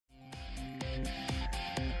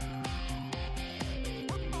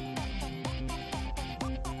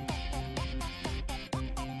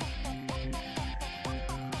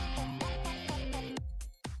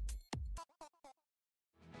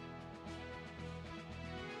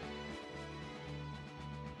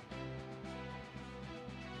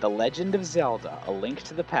The Legend of Zelda: A Link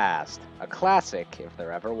to the Past, a classic if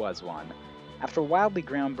there ever was one. After a wildly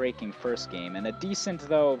groundbreaking first game and a decent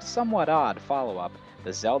though somewhat odd follow-up,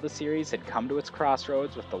 the Zelda series had come to its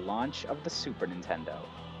crossroads with the launch of the Super Nintendo.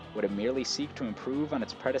 Would it merely seek to improve on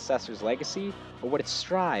its predecessor's legacy, or would it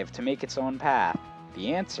strive to make its own path?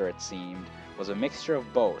 The answer, it seemed, was a mixture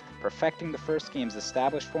of both, perfecting the first game's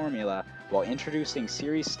established formula while introducing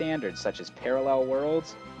series standards such as parallel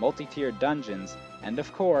worlds, multi-tiered dungeons, and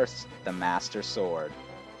of course, the Master Sword.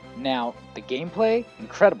 Now, the gameplay,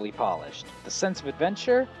 incredibly polished, the sense of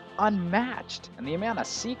adventure, unmatched, and the amount of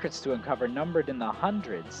secrets to uncover numbered in the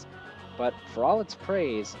hundreds. But for all its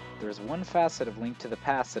praise, there is one facet of Link to the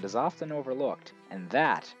Past that is often overlooked, and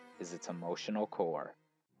that is its emotional core.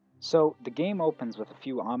 So, the game opens with a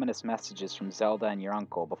few ominous messages from Zelda and your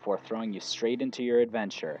uncle before throwing you straight into your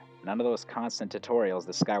adventure. None of those constant tutorials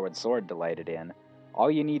the Skyward Sword delighted in.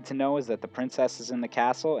 All you need to know is that the princess is in the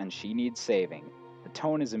castle and she needs saving. The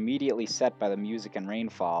tone is immediately set by the music and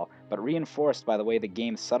rainfall, but reinforced by the way the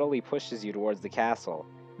game subtly pushes you towards the castle.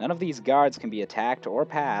 None of these guards can be attacked or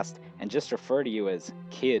passed and just refer to you as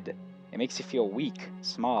Kid. It makes you feel weak,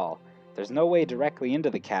 small. There's no way directly into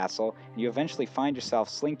the castle, and you eventually find yourself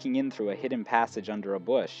slinking in through a hidden passage under a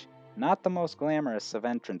bush. Not the most glamorous of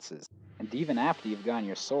entrances. And even after you've gotten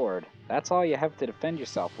your sword, that's all you have to defend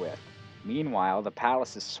yourself with. Meanwhile, the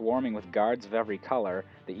palace is swarming with guards of every color,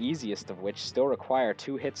 the easiest of which still require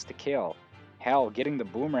 2 hits to kill. Hell, getting the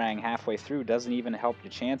boomerang halfway through doesn't even help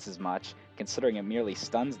your chances much, considering it merely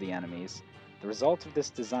stuns the enemies. The result of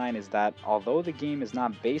this design is that, although the game is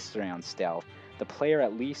not based around stealth, the player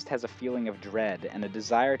at least has a feeling of dread and a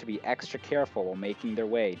desire to be extra careful while making their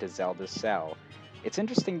way to Zelda's cell. It's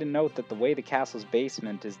interesting to note that the way the castle's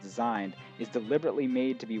basement is designed is deliberately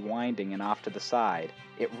made to be winding and off to the side.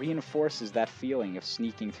 It reinforces that feeling of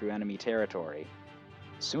sneaking through enemy territory.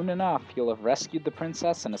 Soon enough, you'll have rescued the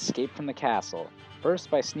princess and escaped from the castle,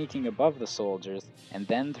 first by sneaking above the soldiers, and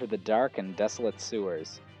then through the dark and desolate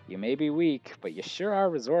sewers. You may be weak, but you sure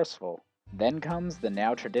are resourceful. Then comes the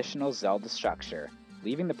now traditional Zelda structure.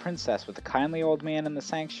 Leaving the princess with the kindly old man in the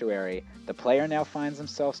sanctuary, the player now finds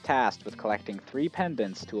themselves tasked with collecting 3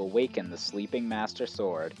 pendants to awaken the sleeping Master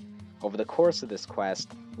Sword. Over the course of this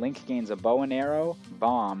quest, Link gains a bow and arrow,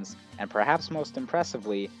 bombs, and perhaps most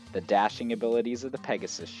impressively, the dashing abilities of the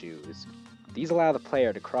Pegasus shoes. These allow the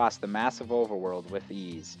player to cross the massive overworld with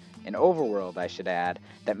ease. An overworld, I should add,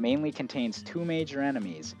 that mainly contains 2 major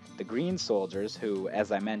enemies, the green soldiers, who,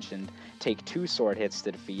 as I mentioned, take 2 sword hits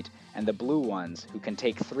to defeat, and the blue ones, who can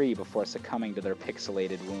take 3 before succumbing to their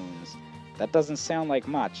pixelated wounds. That doesn't sound like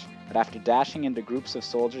much, but after dashing into groups of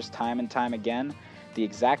soldiers time and time again, the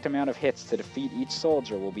exact amount of hits to defeat each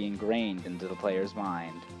soldier will be ingrained into the player's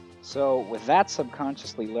mind. So, with that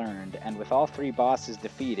subconsciously learned, and with all 3 bosses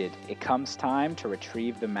defeated, it comes time to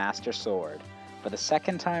retrieve the Master Sword. For the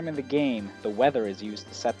second time in the game, the weather is used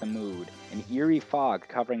to set the mood, an eerie fog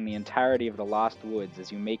covering the entirety of the Lost Woods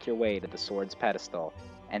as you make your way to the sword's pedestal.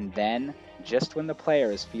 And then, just when the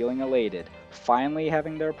player is feeling elated, finally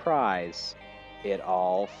having their prize, it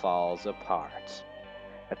all falls apart.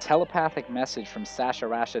 A telepathic message from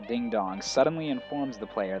Sasha Ding Dong suddenly informs the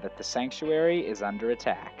player that the sanctuary is under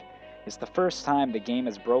attack. It's the first time the game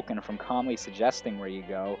has broken from calmly suggesting where you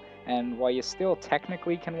go, and while you still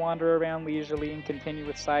technically can wander around leisurely and continue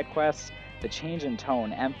with side quests, the change in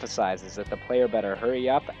tone emphasizes that the player better hurry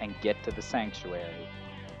up and get to the sanctuary.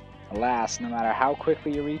 Alas, no matter how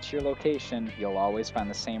quickly you reach your location, you'll always find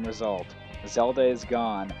the same result. Zelda is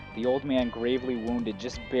gone, the old man gravely wounded,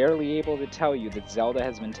 just barely able to tell you that Zelda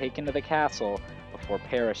has been taken to the castle before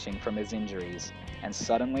perishing from his injuries, and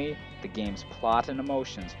suddenly, the game's plot and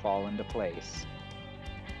emotions fall into place.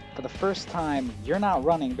 For the first time, you're not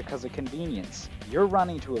running because of convenience. You're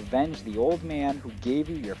running to avenge the old man who gave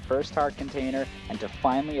you your first heart container and to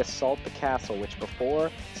finally assault the castle which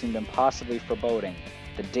before seemed impossibly foreboding.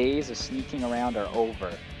 The days of sneaking around are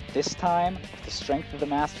over. This time, with the strength of the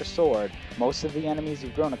Master Sword, most of the enemies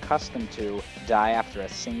you've grown accustomed to die after a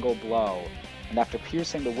single blow. And after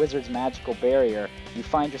piercing the wizard's magical barrier, you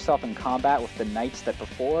find yourself in combat with the knights that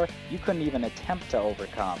before you couldn't even attempt to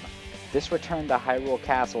overcome. This return to Hyrule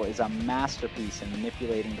Castle is a masterpiece in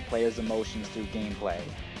manipulating the player's emotions through gameplay,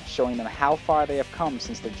 showing them how far they have come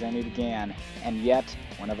since their journey began, and yet,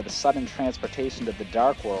 whenever the sudden transportation to the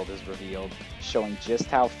Dark World is revealed, showing just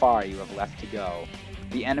how far you have left to go.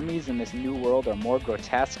 The enemies in this new world are more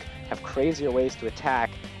grotesque, have crazier ways to attack,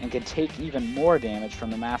 and can take even more damage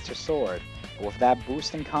from the Master Sword. But with that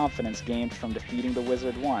boost in confidence gained from defeating the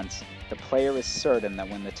wizard once, the player is certain that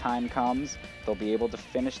when the time comes, they'll be able to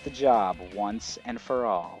finish the job once and for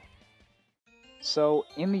all. So,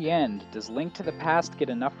 in the end, does Link to the Past get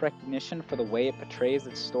enough recognition for the way it portrays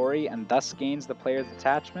its story and thus gains the player's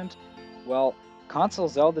attachment? Well, console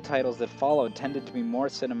Zelda titles that followed tended to be more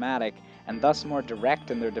cinematic and thus more direct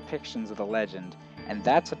in their depictions of the legend, and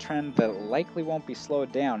that's a trend that likely won't be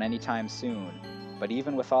slowed down anytime soon. But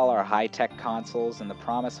even with all our high-tech consoles and the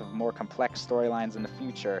promise of more complex storylines in the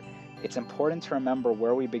future, it's important to remember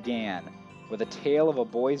where we began, where the tale of a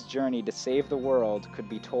boy's journey to save the world could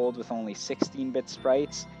be told with only 16-bit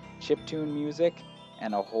sprites, chiptune music,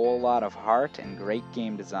 and a whole lot of heart and great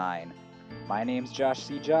game design. My name's Josh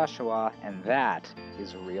C. Joshua, and that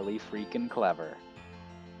is Really Freakin' Clever.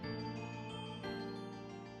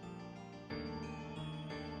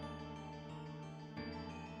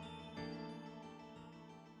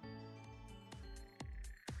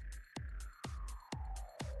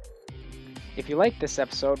 If you liked this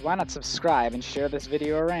episode, why not subscribe and share this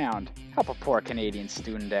video around? Help a poor Canadian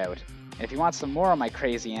student out. And if you want some more of my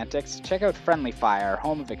crazy antics, check out Friendly Fire,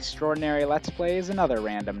 home of extraordinary Let's Plays and other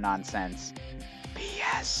random nonsense.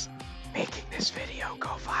 P.S. Making this video go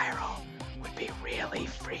viral would be really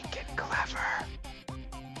freaking clever.